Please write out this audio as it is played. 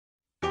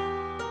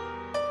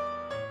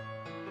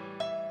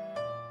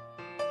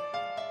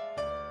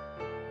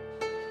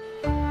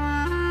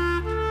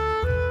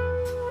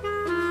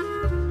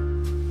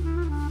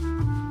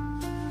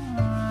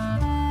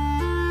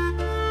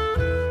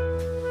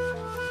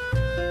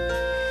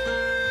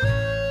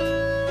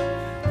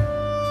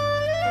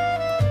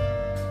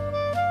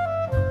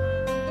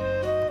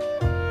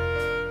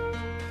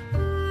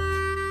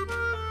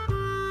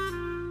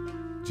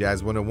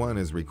Jazz 101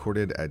 is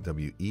recorded at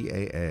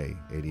WEAA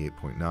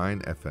 88.9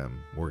 FM,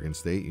 Morgan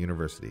State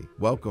University.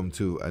 Welcome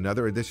to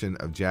another edition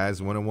of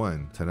Jazz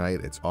 101.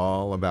 Tonight, it's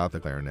all about the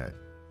clarinet.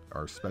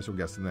 Our special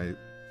guest tonight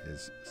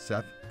is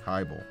Seth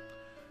Kibel.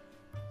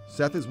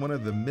 Seth is one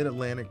of the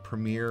Mid-Atlantic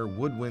premier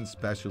woodwind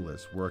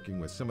specialists, working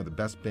with some of the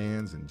best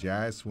bands in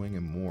jazz, swing,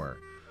 and more,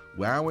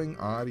 wowing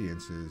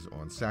audiences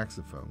on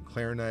saxophone,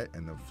 clarinet,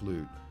 and the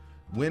flute.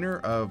 Winner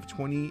of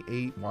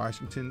 28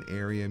 Washington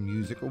area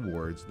music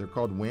awards, they're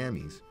called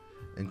Whammies,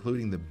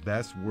 including the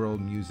Best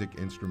World Music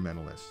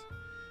Instrumentalist.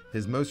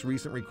 His most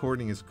recent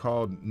recording is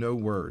called No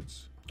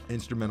Words,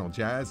 Instrumental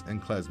Jazz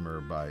and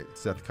Klezmer by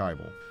Seth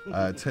Kibel.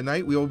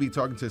 Tonight we will be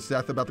talking to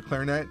Seth about the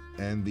clarinet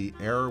and the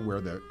era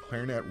where the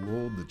clarinet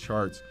ruled the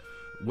charts.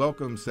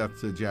 Welcome, Seth,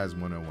 to Jazz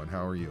 101.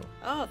 How are you?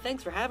 Oh,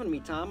 thanks for having me,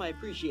 Tom. I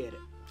appreciate it.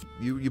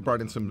 You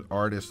brought in some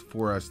artists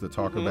for us to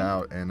talk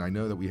about, and I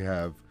know that we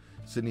have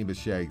Sidney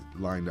Bechet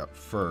lined up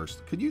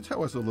first. Could you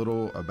tell us a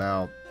little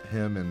about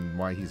him and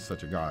why he's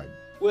such a guide?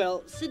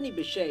 Well, Sidney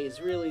Bechet is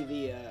really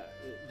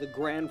the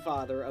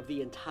grandfather of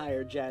the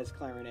entire jazz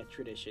clarinet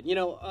tradition. You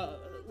know,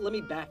 let me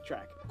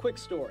backtrack. Quick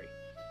story.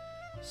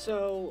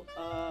 So,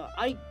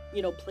 I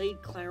played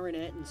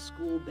clarinet in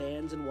school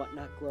bands and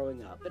whatnot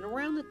growing up. And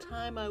around the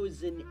time I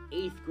was in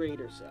 8th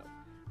grade or so,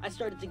 I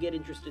started to get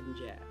interested in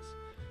jazz.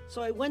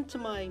 So I went to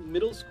my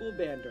middle school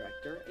band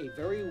director, a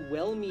very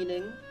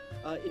well-meaning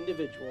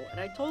individual, and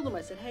I told him,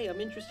 I said, hey, I'm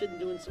interested in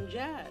doing some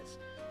jazz.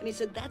 And he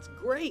said, that's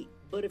great,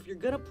 but if you're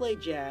going to play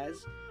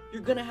jazz,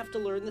 you're going to have to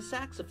learn the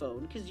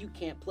saxophone because you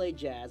can't play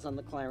jazz on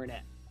the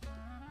clarinet.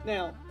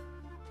 Now,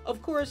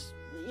 of course,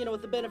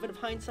 with the benefit of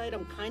hindsight,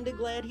 I'm kind of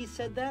glad he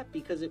said that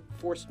because it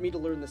forced me to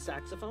learn the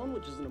saxophone,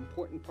 which is an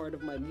important part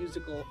of my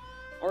musical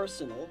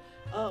arsenal.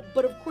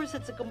 But of course,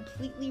 that's a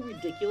completely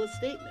ridiculous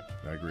statement.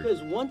 I agree.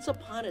 Because once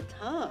upon a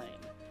time,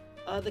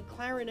 the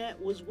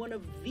clarinet was one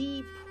of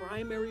the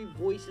primary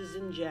voices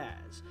in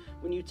jazz.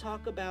 When you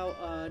talk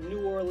about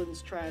New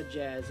Orleans trad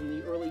jazz in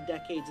the early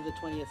decades of the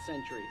 20th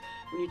century,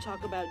 when you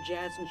talk about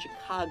jazz in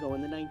Chicago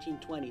in the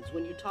 1920s,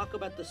 when you talk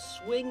about the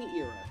swing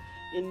era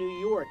in New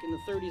York in the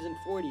 30s and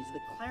 40s, the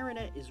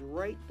clarinet is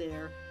right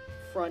there,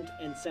 front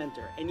and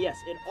center. And yes,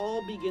 it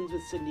all begins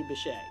with Sidney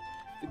Bechet,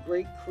 the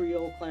great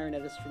Creole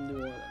clarinetist from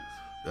New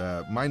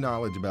Orleans. My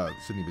knowledge about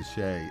Sidney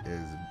Bechet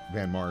is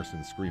Van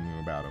Morrison screaming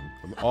about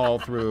him all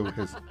through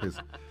his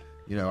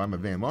I'm a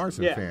Van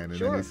Morrison fan, and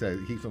sure. then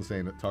he keeps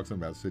on talking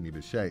about Sidney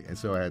Bechet, and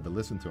so I had to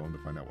listen to him to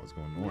find out what's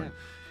going on. Yeah.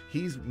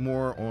 He's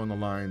more on the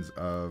lines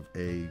of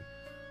a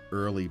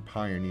early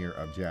pioneer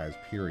of jazz,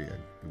 period.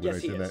 Would Yes, I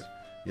he say is. that?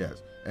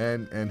 Yes,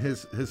 and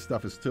his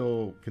stuff is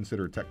still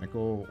considered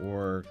technical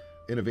or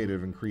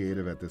innovative and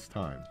creative at this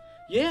time.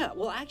 Yeah,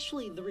 well,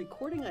 actually, the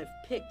recording I've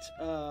picked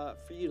for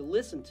you to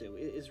listen to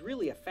is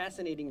really a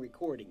fascinating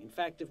recording. In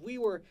fact, if we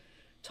were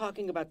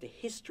talking about the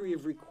history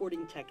of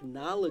recording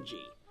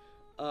technology,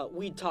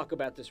 we'd talk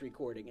about this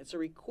recording. It's a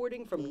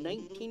recording from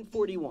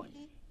 1941,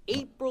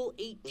 April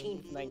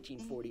 18th,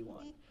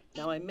 1941.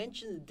 Now, I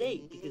mention the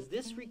date because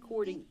this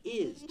recording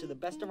is, to the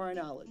best of our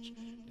knowledge,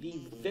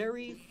 the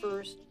very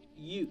first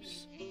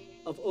use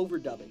of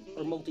overdubbing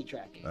or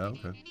multitracking. Oh,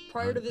 okay.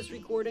 Prior to this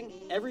recording,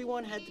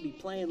 everyone had to be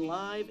playing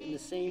live in the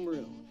same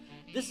room.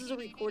 This is a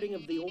recording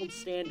of the old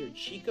standard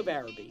Sheik of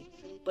Araby,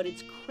 but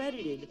it's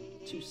credited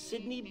to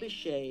Sidney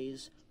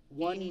Bechet's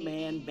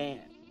one-man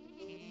band.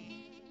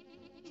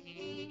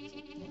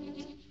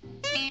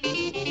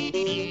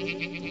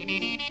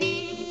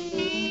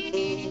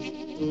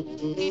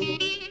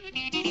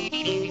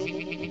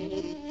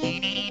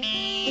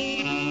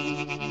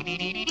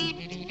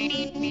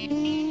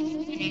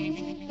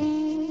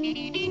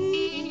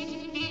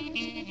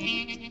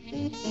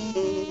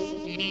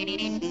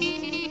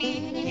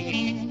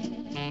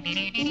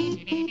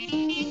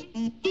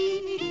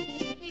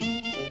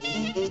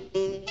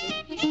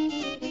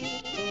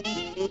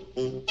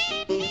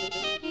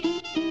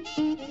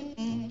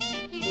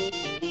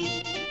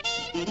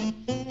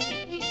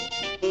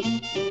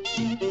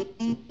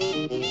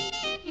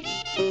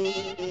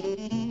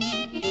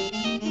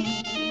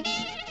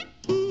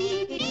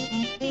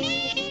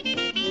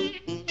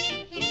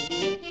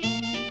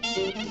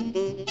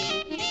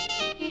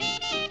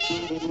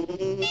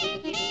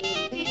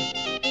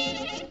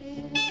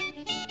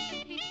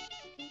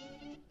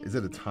 Is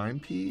it a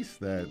timepiece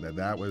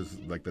that was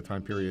like the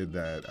time period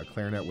that a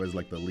clarinet was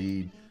like the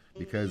lead,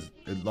 because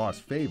it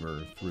lost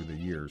favor through the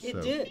years?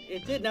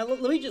 It did. Now,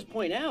 let me just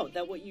point out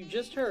that what you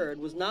just heard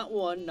was not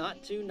 1,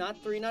 not 2,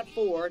 not 3, not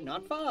 4,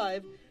 not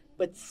 5,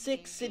 but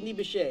 6 Sidney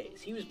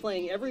Bechets. He was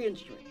playing every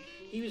instrument.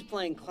 He was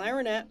playing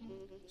clarinet,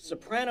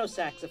 soprano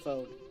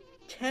saxophone,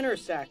 tenor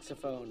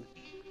saxophone,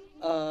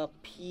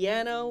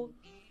 piano,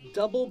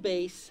 double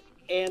bass,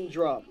 and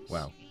drums.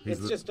 Wow.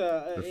 It's just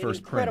an first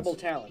incredible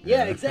Prince. talent.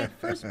 Yeah, exactly.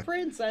 First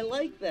Prince. I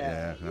like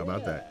that. Yeah, how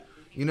about that?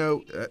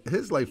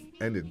 His life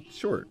ended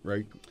short,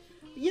 right?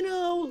 He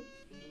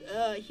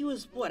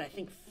was, I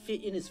think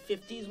in his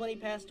 50s when he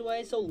passed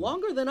away, so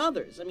longer than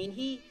others. I mean,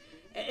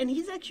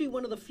 he's actually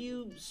one of the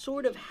few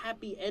sort of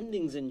happy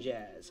endings in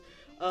jazz,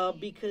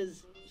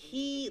 because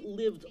he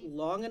lived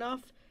long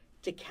enough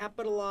to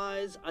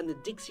capitalize on the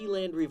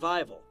Dixieland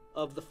revival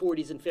of the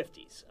 40s and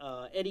 50s.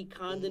 Eddie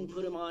Condon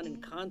put him on in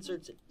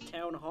concerts at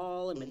Town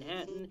Hall in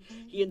Manhattan.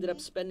 He ended up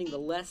spending the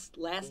last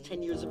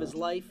 10 years of his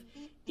life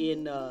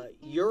in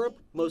Europe,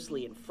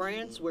 mostly in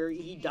France, where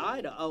he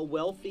died a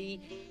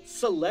wealthy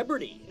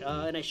celebrity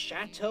in a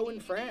chateau in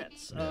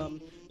France.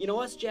 You know,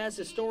 us jazz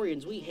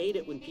historians, we hate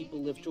it when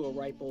people live to a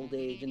ripe old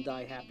age and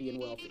die happy and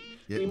wealthy.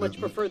 Yeah, we much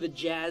prefer the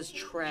jazz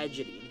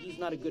tragedy, and he's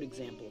not a good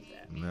example of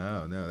that.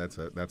 No,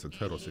 that's a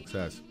total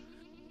success.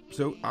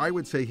 So I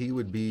would say he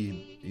would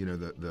be, you know,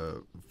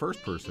 the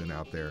first person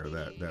out there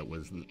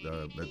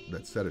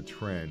that set a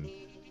trend.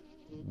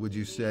 Would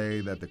you say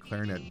that the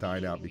clarinet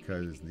died out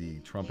because the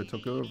trumpet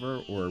took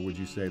over, or would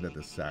you say that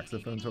the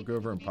saxophone took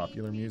over in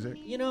popular music?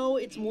 You know,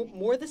 it's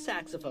more the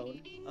saxophone.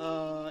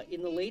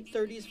 In the late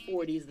 30s,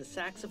 40s, the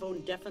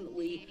saxophone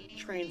definitely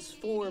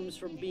transforms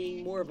from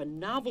being more of a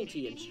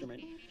novelty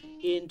instrument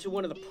into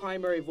one of the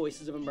primary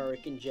voices of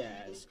American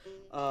jazz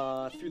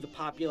through the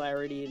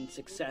popularity and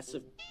success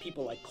of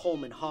people like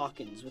Coleman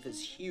Hawkins with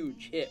his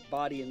huge hit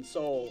Body and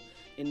Soul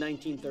in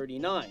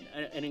 1939.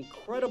 An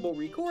incredible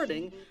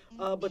recording,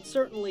 but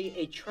certainly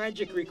a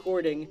tragic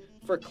recording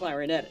for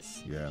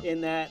clarinetists,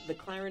 in that the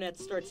clarinet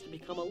starts to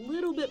become a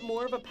little bit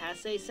more of a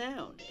passé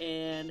sound.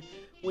 And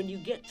when you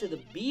get to the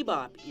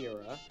bebop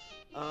era,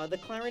 the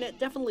clarinet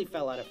definitely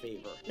fell out of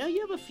favor. Now you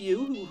have a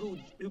few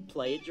who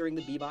play it during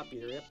the bebop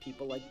era,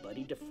 people like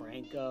Buddy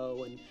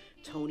DeFranco and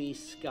Tony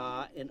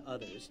Scott and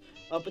others.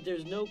 But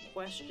there's no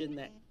question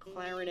that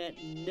clarinet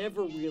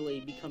never really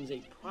becomes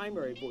a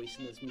primary voice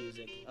in this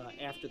music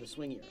after the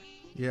swing era.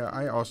 Yeah,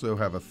 I also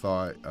have a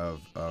thought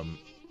of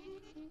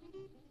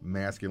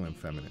masculine,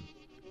 feminine.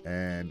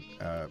 And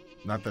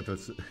not that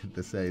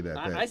to say that,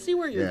 I see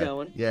where you're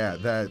going. Yeah,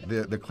 that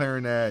the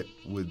clarinet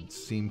would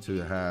seem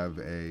to have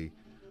a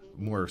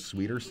more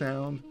sweeter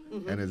sound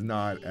and is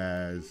not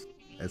as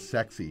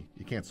sexy.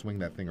 You can't swing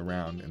that thing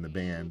around in the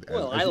band.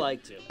 I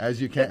like to.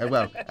 As you can,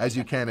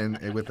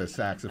 with a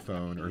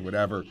saxophone or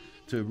whatever,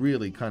 to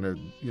really kind of,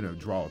 you know,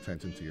 draw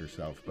attention to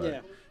yourself.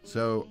 But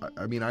so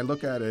I mean, I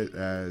look at it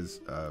as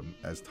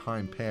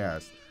time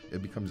passed,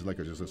 it becomes like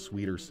just a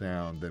sweeter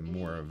sound than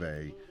more of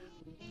a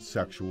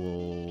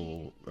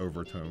sexual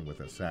overtone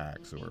with a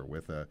sax or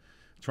with a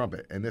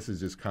trumpet. And this is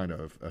just kind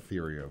of a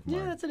theory of mine.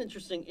 Yeah, that's an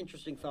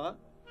interesting thought.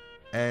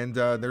 And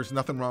there's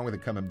nothing wrong with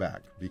it coming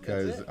back,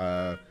 because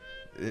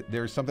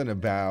there's something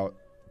about,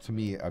 to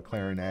me, a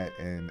clarinet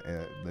and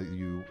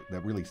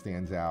that really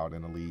stands out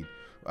in a lead.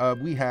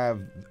 We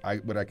have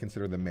what I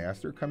consider the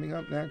master coming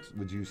up next.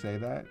 Would you say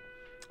that?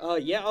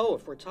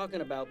 If we're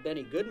talking about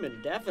Benny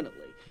Goodman,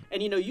 definitely.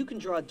 And, you know, you can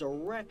draw a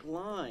direct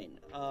line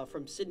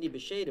from Sidney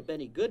Bechet to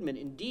Benny Goodman.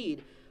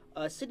 Indeed,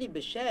 Sidney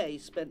Bechet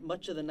spent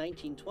much of the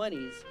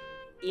 1920s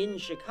in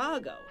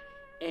Chicago.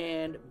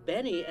 And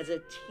Benny, as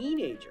a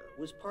teenager,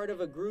 was part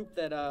of a group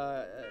that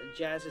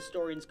jazz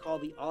historians call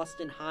the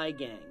Austin High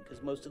Gang,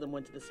 because most of them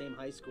went to the same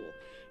high school.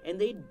 And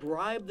they'd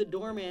bribe the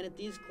doorman at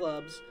these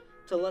clubs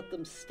to let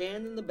them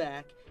stand in the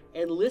back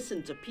and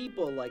listen to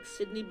people like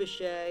Sidney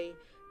Bechet,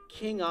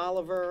 King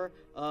Oliver,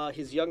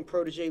 his young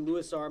protege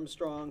Louis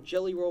Armstrong,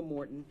 Jelly Roll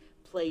Morton,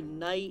 play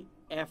night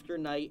after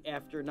night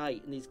after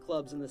night in these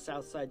clubs in the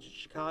south side of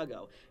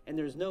Chicago. And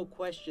there's no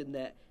question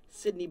that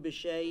Sidney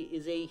Bechet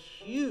is a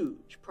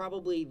huge,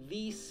 probably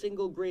the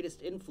single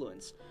greatest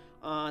influence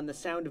on the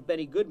sound of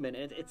Benny Goodman.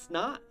 And it's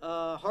not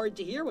hard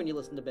to hear when you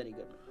listen to Benny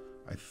Goodman.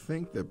 I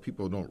think that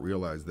people don't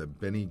realize that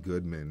Benny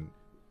Goodman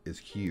is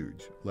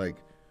huge. Like,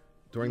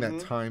 during that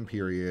time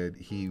period,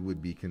 he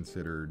would be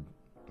considered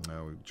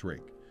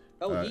Drake.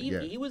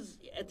 He was,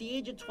 at the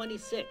age of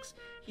 26,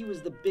 he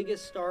was the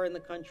biggest star in the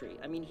country.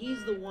 I mean,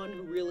 he's the one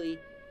who really...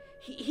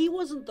 He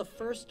wasn't the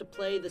first to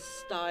play the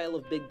style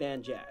of big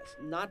band jazz,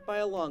 not by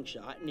a long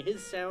shot, and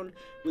his sound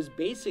was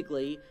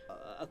basically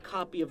a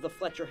copy of the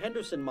Fletcher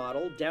Henderson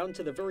model, down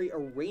to the very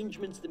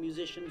arrangements the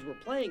musicians were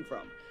playing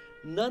from.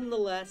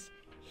 Nonetheless,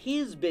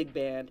 his big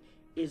band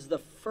is the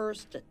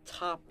first to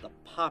top the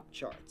pop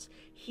charts.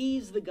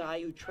 He's the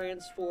guy who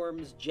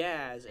transforms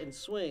jazz and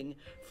swing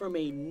from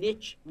a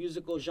niche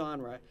musical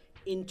genre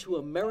into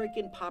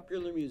American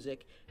popular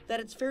music that,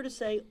 it's fair to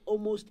say,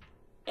 almost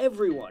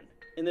everyone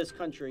in this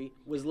country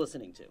was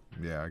listening to.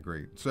 Yeah, I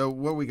agree. So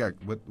what we got?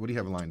 What do you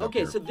have lined up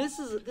here? Okay, so this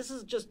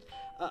is just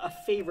a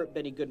favorite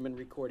Benny Goodman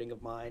recording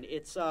of mine.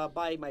 It's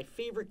by my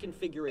favorite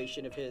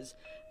configuration of his,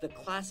 the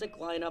classic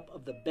lineup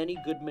of the Benny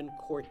Goodman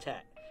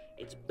Quartet.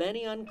 It's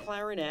Benny on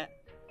clarinet,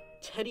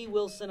 Teddy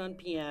Wilson on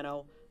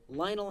piano,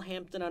 Lionel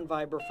Hampton on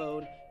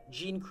vibraphone,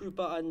 Gene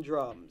Krupa on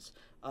drums.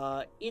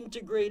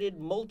 Integrated,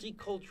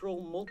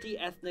 multicultural,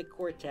 multi-ethnic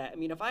quartet. I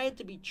mean, if I had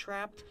to be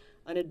trapped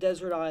on a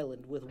desert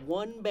island with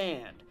one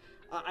band,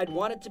 I'd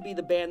want it to be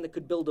the band that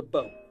could build a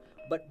boat.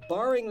 But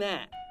barring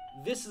that,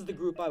 this is the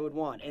group I would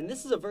want. And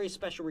this is a very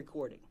special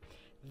recording.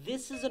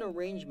 This is an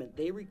arrangement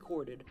they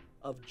recorded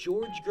of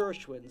George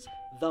Gershwin's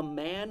The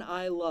Man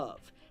I Love.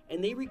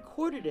 And they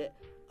recorded it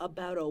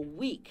about a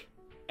week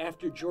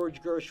after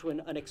George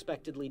Gershwin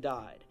unexpectedly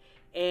died.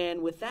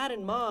 And with that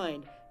in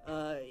mind,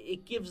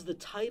 it gives the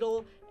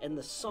title and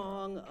the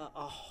song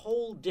a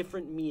whole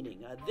different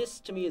meaning. This,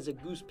 to me, is a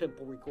goose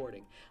pimple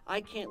recording.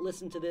 I can't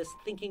listen to this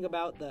thinking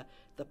about the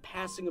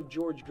passing of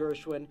George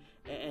Gershwin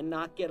and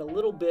not get a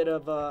little bit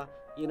of, a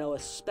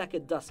speck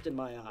of dust in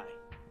my eye.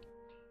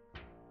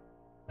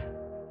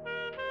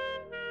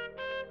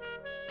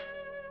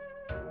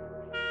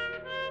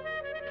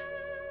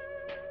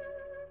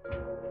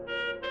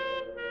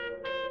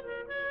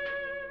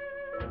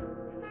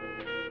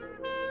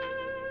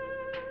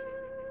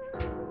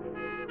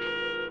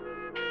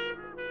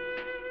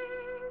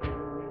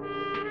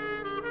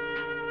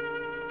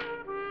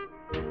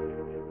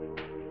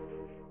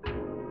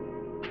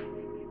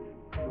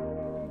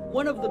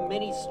 One of the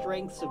many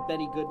strengths of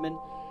Benny Goodman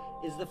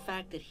is the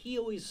fact that he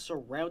always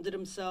surrounded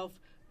himself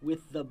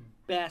with the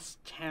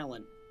best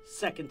talent,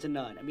 second to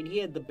none. I mean, he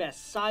had the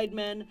best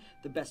sidemen,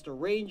 the best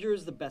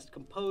arrangers, the best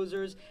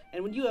composers,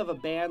 and when you have a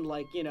band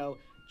like,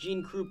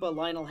 Gene Krupa,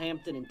 Lionel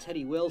Hampton, and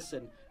Teddy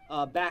Wilson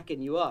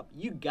backing you up,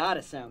 you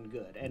gotta sound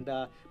good. And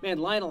man,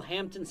 Lionel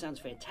Hampton sounds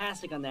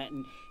fantastic on that,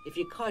 and if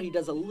you caught, he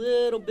does a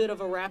little bit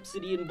of a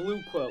Rhapsody in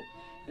Blue quote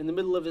in the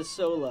middle of his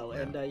solo,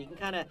 and you can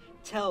kind of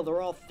tell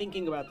they're all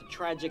thinking about the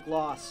tragic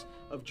loss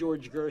of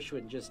George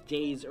Gershwin just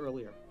days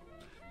earlier.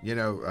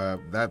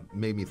 That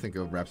made me think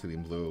of Rhapsody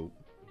in Blue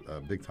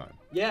big time.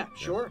 Yeah,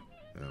 sure.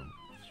 Yeah.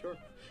 Sure.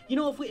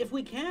 If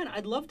we can,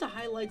 I'd love to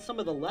highlight some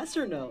of the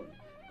lesser-known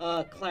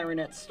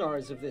clarinet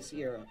stars of this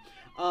era.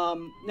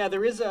 Now,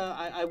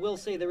 I will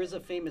say there is a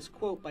famous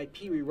quote by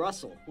Pee Wee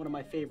Russell, one of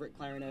my favorite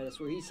clarinetists,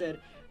 where he said,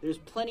 "There's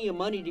plenty of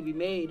money to be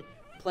made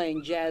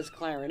playing jazz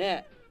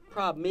clarinet.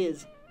 Problem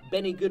is,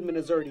 Benny Goodman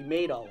has already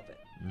made all of it."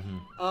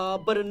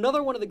 Mm-hmm. But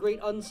another one of the great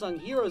unsung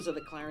heroes of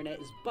the clarinet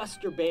is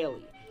Buster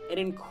Bailey, an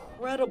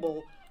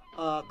incredible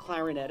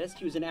clarinetist.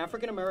 He was an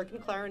African-American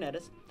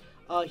clarinetist.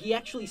 He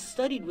actually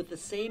studied with the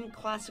same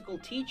classical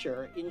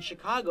teacher in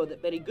Chicago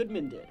that Benny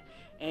Goodman did.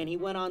 And he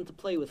went on to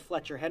play with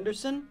Fletcher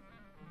Henderson,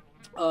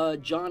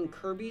 John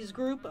Kirby's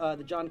group,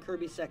 the John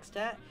Kirby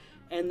Sextet,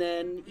 and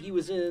then he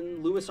was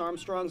in Louis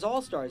Armstrong's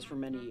All-Stars for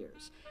many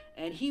years.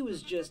 And he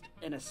was just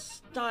an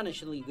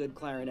astonishingly good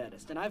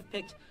clarinetist. And I've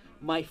picked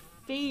my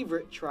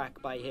favorite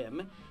track by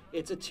him.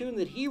 It's a tune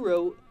that he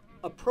wrote,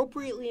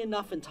 appropriately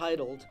enough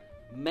entitled,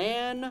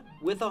 "Man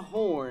with a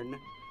Horn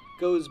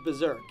Goes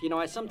Berserk."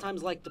 I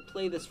sometimes like to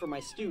play this for my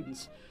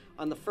students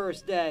on the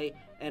first day,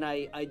 and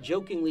I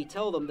jokingly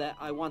tell them that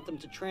I want them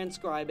to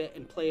transcribe it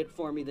and play it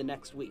for me the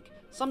next week.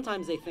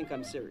 Sometimes they think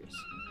I'm serious.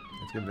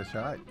 Let's give it a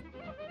shot.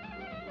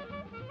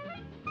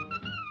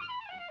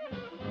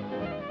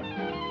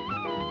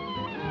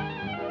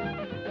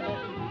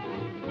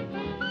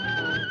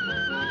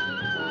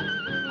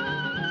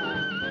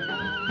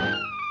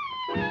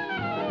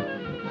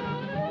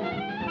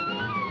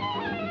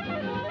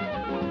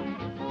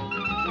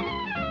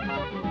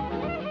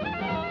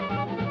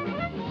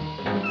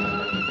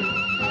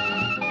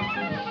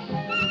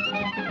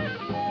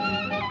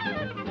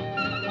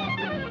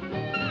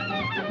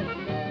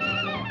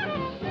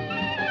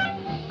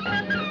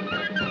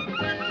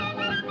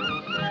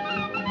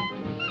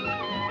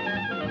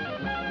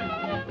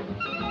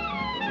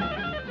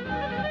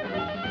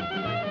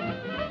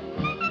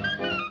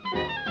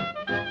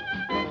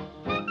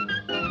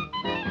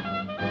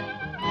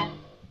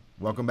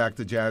 Welcome back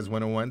to Jazz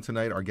 101.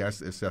 Tonight, our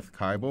guest is Seth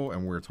Kibel,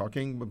 and we're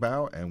talking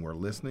about and we're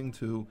listening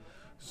to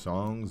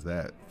songs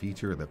that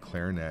feature the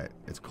clarinet.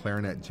 It's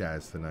clarinet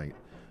jazz tonight.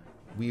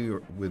 We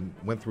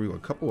went through a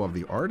couple of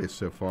the artists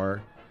so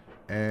far,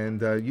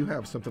 and you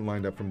have something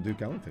lined up from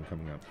Duke Ellington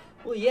coming up.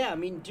 Well, yeah,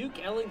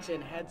 Duke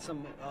Ellington had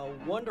some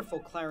wonderful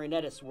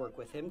clarinetists work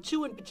with him,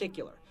 two in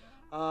particular.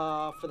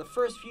 For the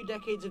first few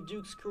decades of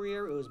Duke's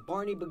career, it was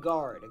Barney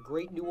Bigard, a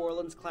great New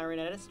Orleans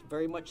clarinetist,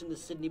 very much in the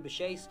Sidney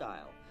Bechet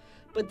style.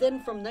 But then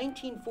from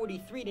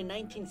 1943 to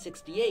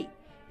 1968,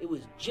 it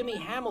was Jimmy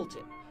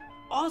Hamilton,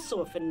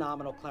 also a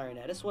phenomenal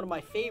clarinetist, one of my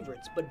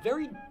favorites, but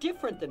very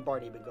different than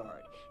Barney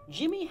Bigard.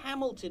 Jimmy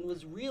Hamilton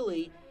was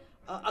really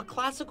a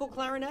classical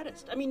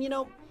clarinetist.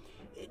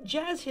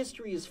 Jazz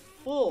history is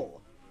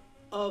full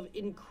of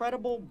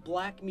incredible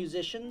black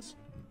musicians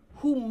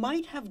who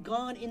might have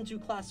gone into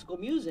classical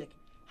music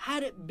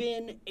had it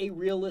been a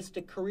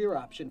realistic career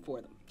option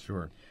for them.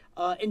 Sure.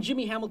 And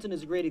Jimmy Hamilton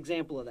is a great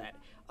example of that.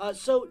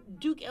 So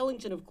Duke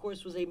Ellington, of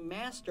course, was a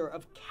master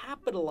of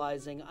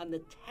capitalizing on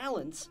the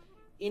talents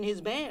in his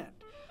band.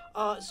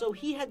 So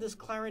he had this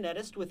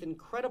clarinetist with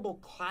incredible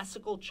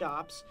classical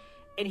chops,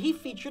 and he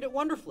featured it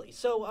wonderfully.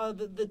 So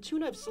the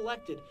tune I've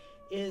selected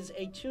is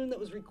a tune that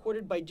was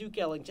recorded by Duke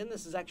Ellington.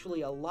 This is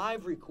actually a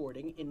live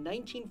recording in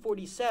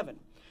 1947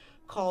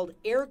 called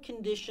Air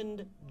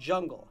Conditioned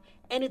Jungle.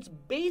 And it's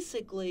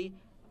basically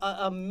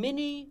a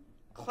mini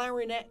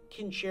clarinet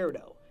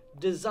concerto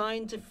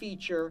designed to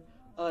feature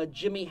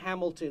Jimmy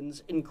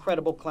Hamilton's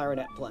incredible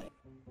clarinet playing.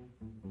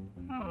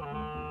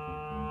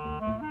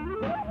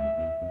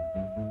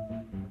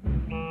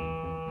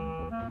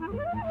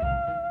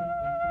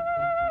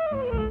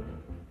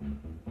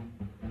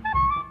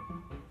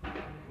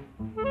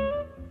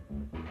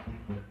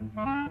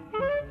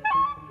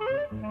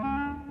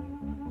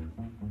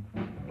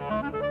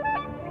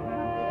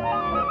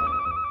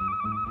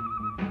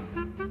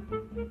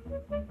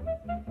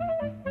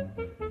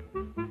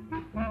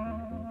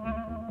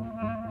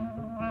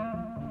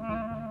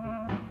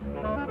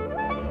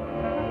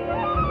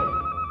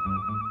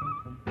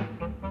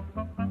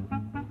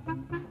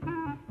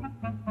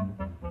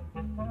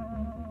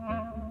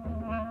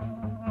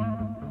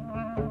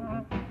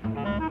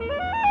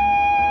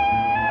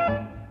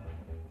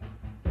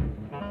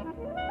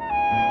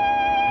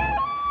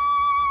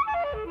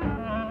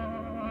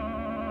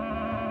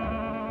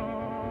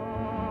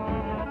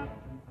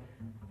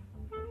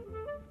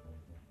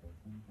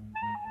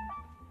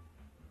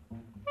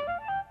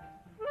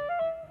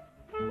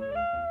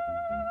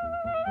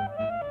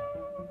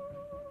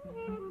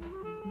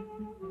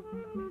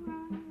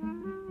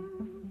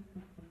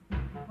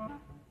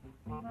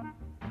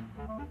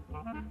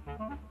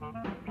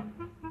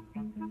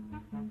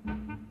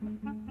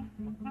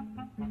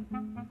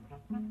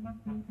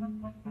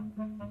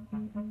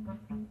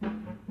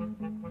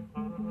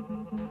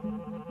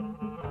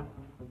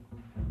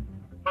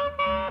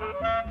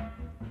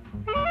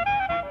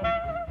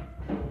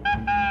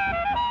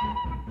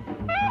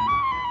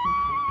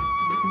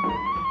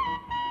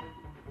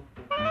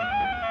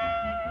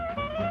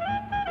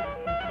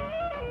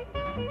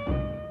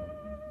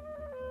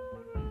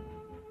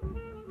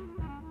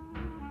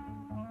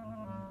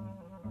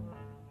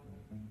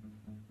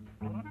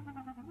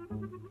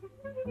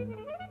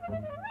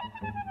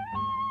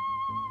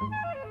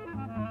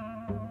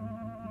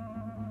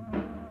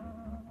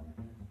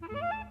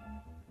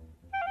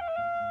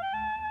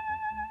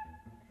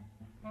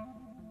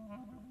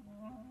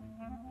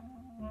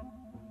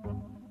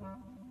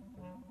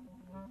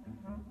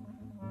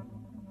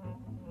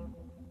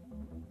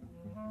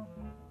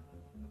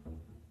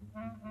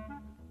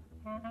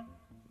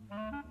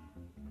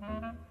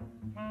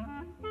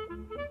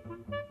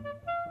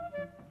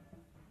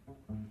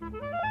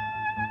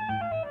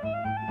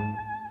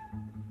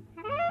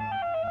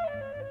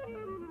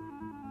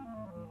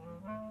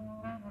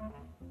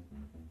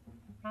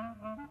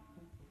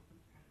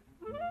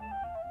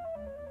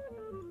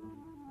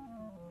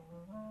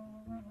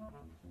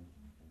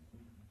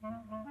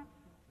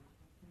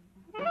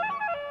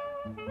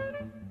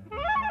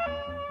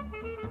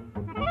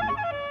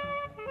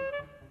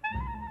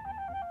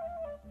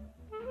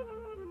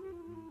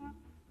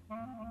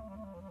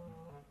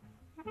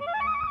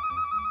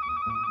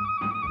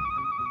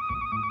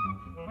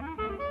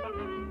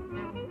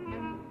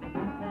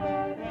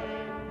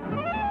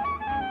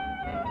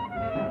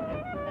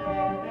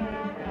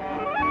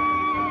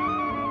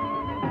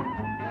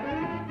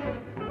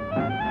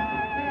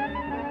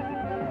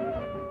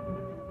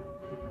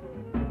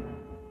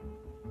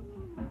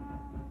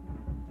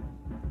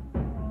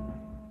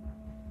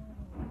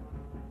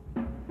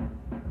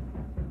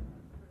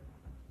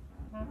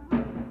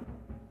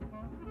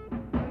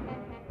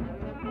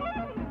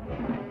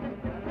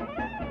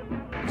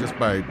 Just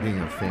by being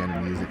a fan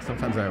of music,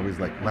 sometimes I always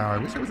like, wow, I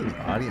wish I was in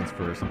the audience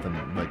for something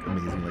like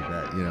amazing like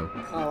that, you know?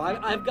 Oh,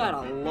 I've got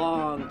a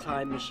long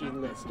time machine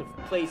list of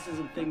places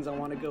and things I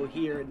want to go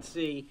hear and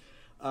see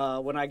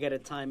when I get a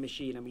time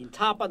machine. I mean,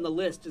 top on the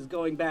list is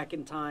going back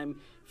in time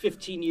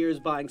 15 years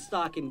buying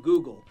stock in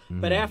Google.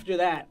 But after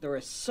that, there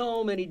are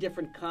so many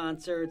different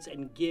concerts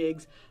and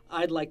gigs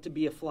I'd like to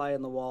be a fly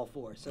on the wall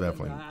for. So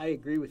Definitely. I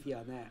agree with you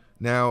on that.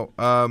 Now,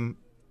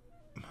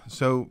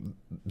 so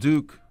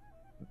Duke,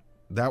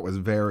 that was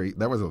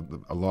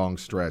a long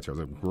stretch. It was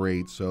a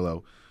great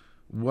solo.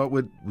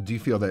 Do you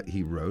feel that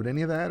he wrote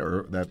any of that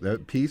or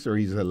that piece, or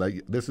he said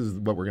like, this is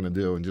what we're going to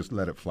do and just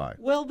let it fly?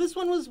 Well, this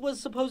one was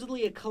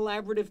supposedly a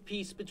collaborative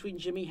piece between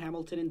Jimmy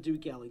Hamilton and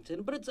Duke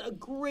Ellington, but it's a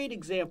great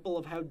example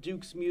of how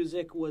Duke's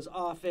music was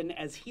often,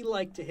 as he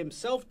liked to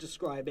himself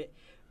describe it,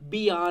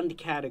 beyond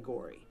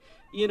category.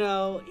 You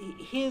know,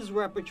 his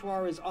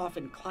repertoire is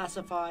often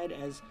classified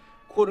as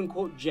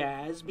quote-unquote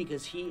jazz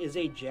because he is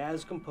a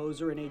jazz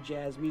composer and a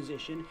jazz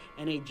musician,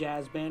 and a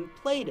jazz band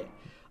played it.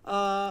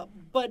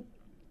 But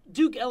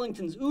Duke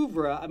Ellington's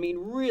oeuvre, I mean,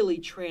 really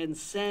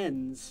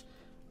transcends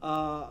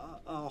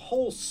a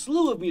whole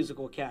slew of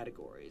musical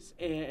categories.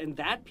 And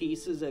that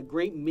piece is a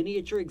great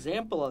miniature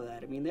example of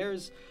that. I mean,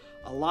 there's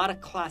a lot of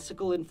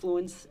classical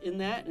influence in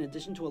that, in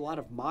addition to a lot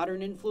of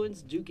modern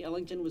influence. Duke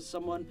Ellington was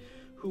someone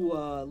who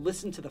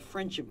listened to the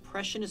French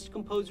Impressionist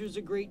composers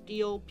a great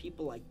deal,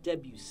 people like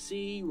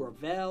Debussy,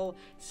 Ravel,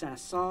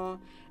 Saint-Saëns,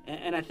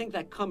 and I think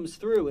that comes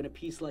through in a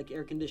piece like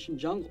Air Conditioned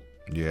Jungle.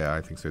 Yeah,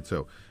 I think so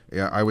too.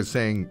 Yeah, I was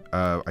saying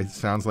it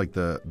sounds like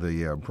the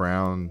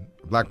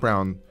black,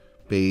 brown,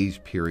 beige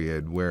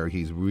period where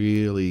he's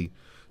really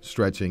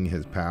stretching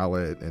his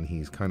palette and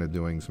he's kind of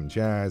doing some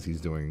jazz.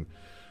 He's doing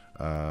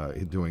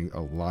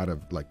a lot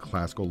of like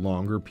classical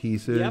longer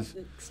pieces.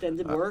 Yep,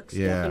 extended works,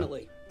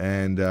 definitely.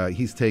 And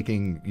he's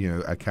taking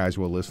a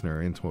casual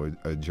listener into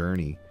a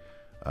journey,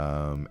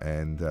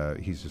 and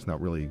he's just not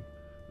really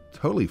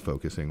totally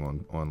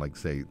focusing on like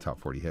say top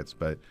 40 hits,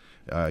 but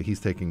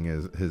he's taking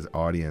his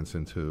audience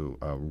into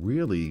a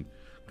really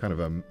kind of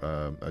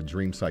a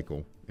dream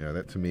cycle.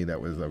 That to me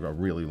that was a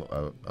really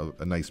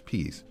a nice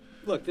piece.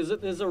 Look,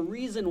 there's a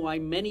reason why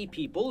many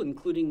people,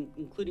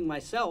 including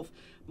myself,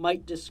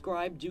 might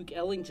describe Duke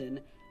Ellington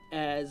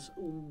as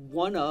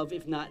one of,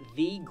 if not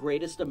the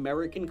greatest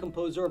American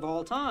composer of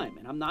all time.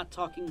 And I'm not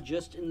talking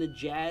just in the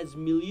jazz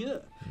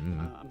milieu.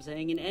 I'm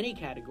saying in any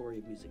category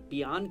of music,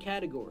 beyond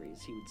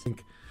categories, he would say.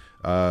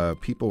 I think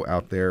people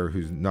out there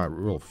who's not a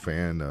real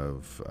fan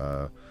of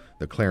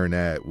the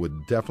Clarinet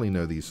would definitely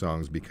know these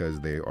songs because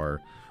they are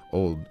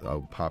old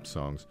pop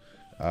songs.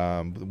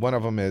 One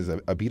of them is a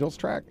Beatles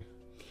track.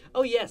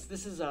 Oh, yes,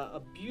 this is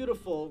a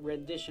beautiful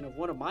rendition of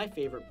one of my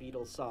favorite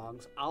Beatles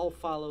songs, I'll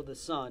Follow the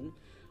Sun,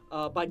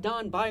 by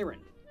Don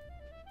Byron.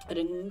 And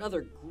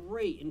another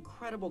great,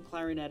 incredible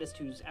clarinetist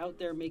who's out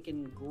there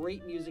making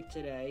great music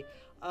today.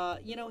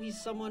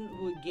 He's someone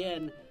who,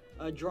 again,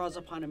 draws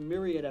upon a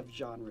myriad of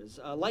genres.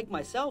 Like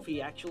myself,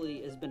 he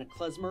actually has been a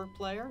klezmer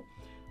player,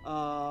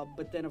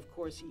 but then of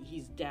course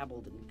he's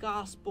dabbled in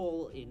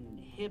gospel, in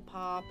hip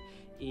hop,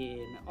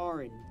 in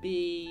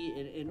R&B,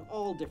 in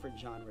all different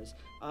genres.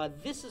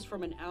 This is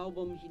from an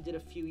album he did a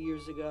few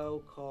years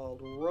ago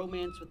called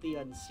Romance with the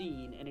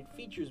Unseen, and it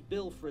features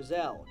Bill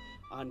Frisell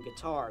on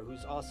guitar,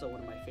 who's also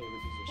one of my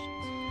favorite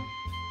musicians.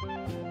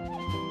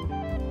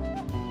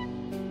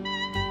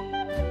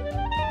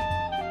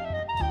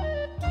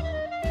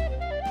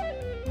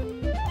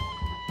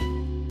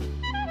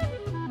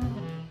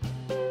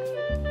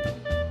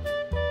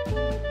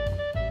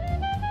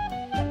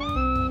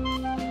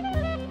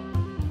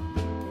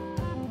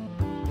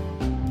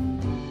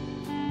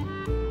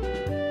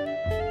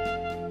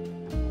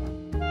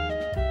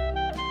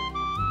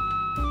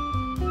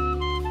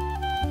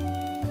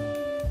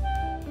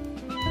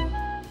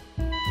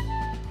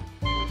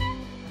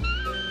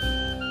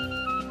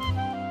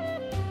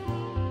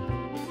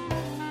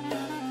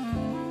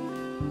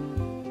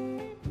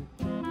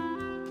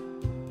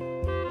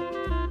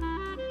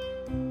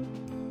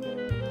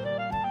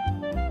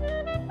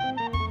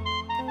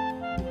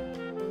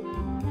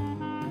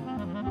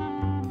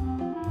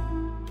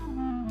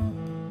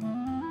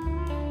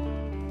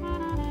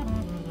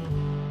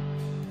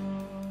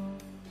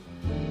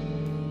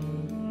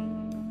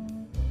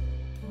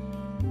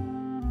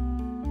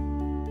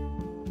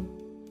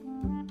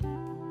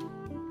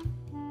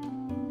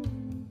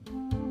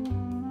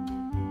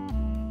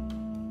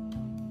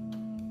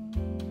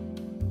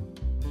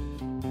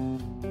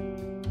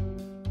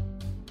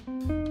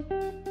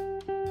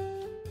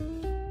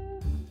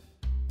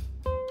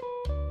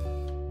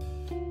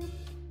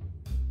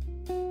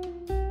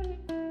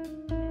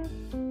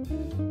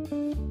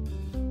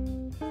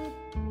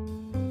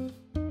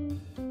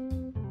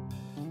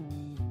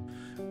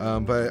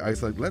 But I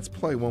was like, let's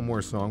play one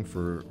more song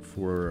for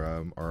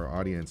our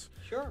audience.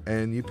 Sure.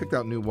 And you picked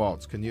out New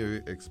Waltz. Can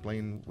you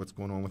explain what's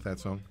going on with that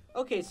song?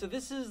 Okay, so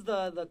this is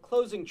the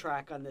closing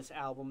track on this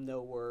album,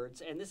 No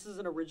Words, and this is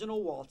an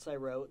original waltz I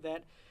wrote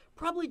that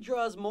probably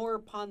draws more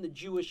upon the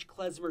Jewish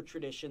klezmer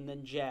tradition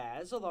than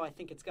jazz, although I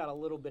think it's got a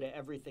little bit of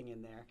everything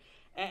in there.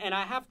 And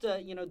I have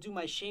to, do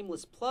my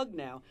shameless plug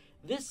now.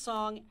 This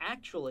song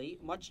actually,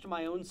 much to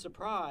my own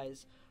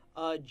surprise,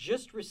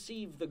 just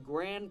received the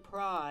grand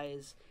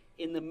prize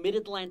in the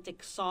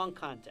Mid-Atlantic Song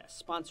Contest,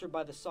 sponsored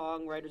by the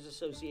Songwriters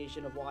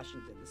Association of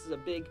Washington. This is a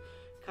big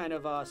kind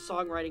of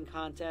songwriting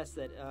contest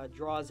that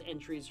draws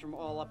entries from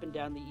all up and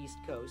down the East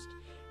Coast.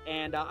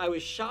 And I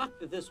was shocked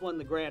that this won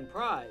the grand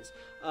prize,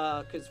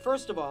 because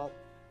first of all,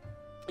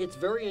 it's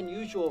very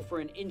unusual for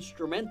an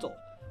instrumental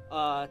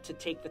to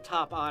take the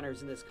top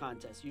honors in this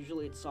contest.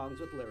 Usually it's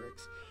songs with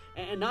lyrics.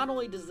 And not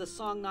only does the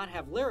song not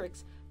have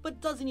lyrics, but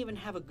doesn't even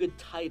have a good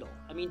title.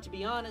 I mean, to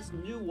be honest,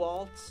 New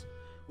Waltz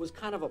was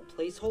kind of a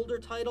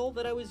placeholder title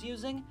that I was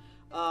using,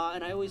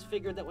 and I always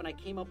figured that when I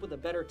came up with a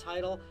better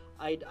title,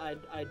 I'd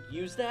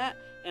use that,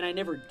 and I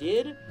never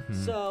did.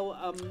 Mm-hmm. So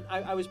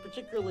I was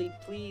particularly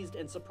pleased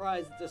and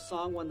surprised that this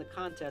song won the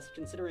contest,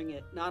 considering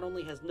it not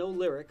only has no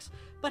lyrics,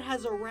 but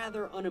has a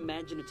rather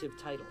unimaginative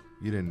title.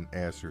 You didn't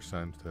ask your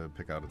son to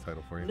pick out a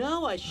title for you?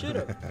 No, I should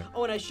have.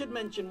 Oh, and I should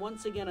mention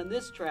once again on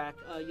this track,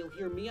 you'll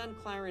hear me on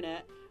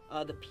clarinet.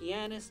 The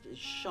pianist is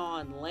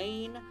Sean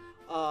Lane.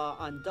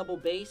 On double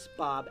bass,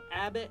 Bob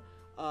Abbott.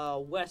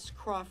 Wes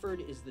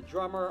Crawford is the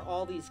drummer.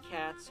 All these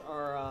cats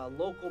are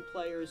local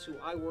players who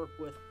I work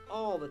with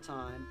all the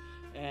time,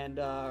 and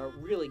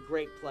really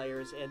great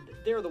players, and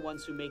they're the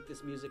ones who make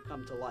this music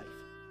come to life.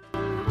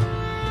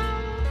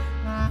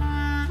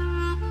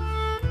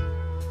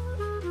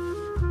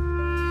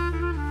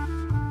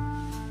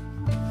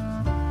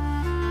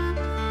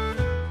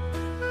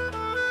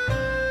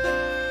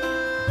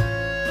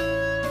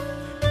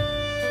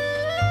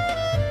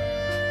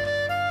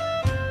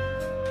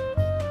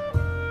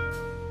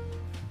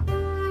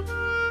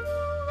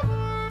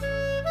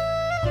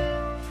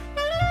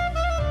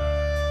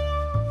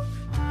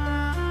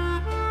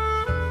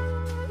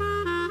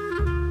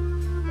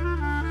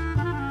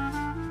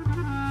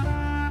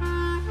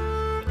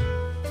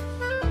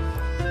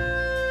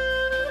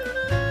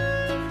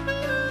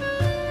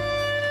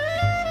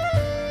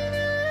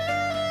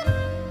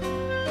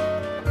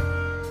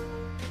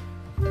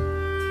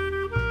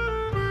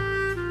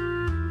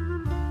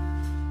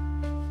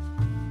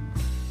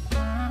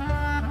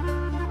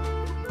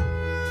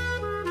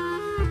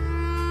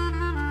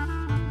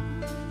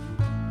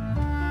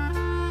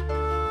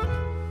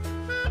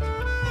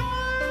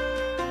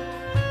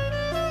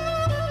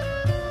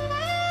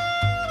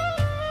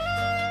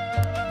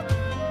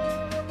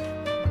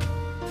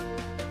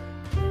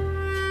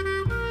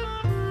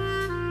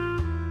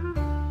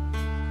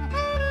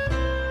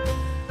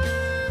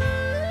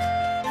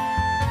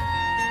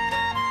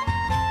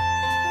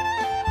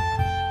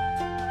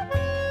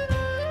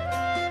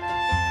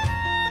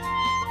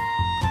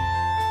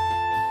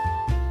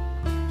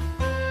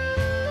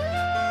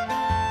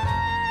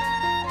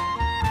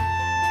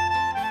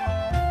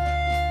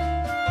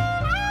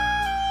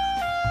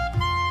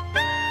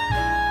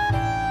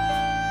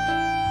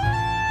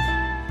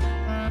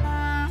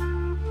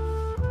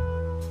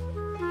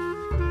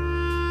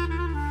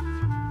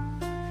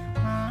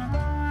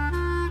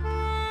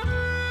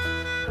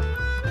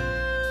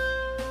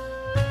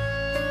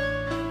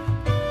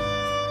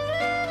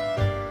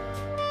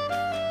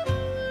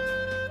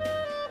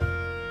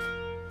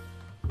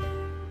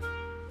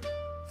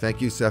 Thank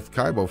you, Seth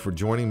Kibel, for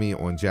joining me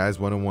on Jazz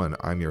 101.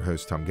 I'm your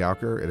host, Tom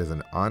Gauker. It is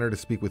an honor to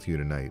speak with you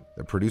tonight.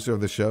 The producer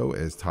of the show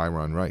is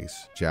Tyron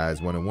Rice. Jazz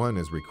 101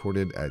 is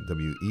recorded at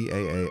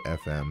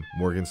WEAA-FM,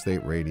 Morgan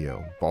State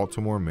Radio,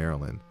 Baltimore,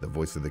 Maryland, the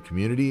voice of the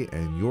community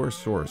and your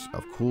source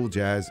of cool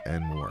jazz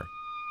and more.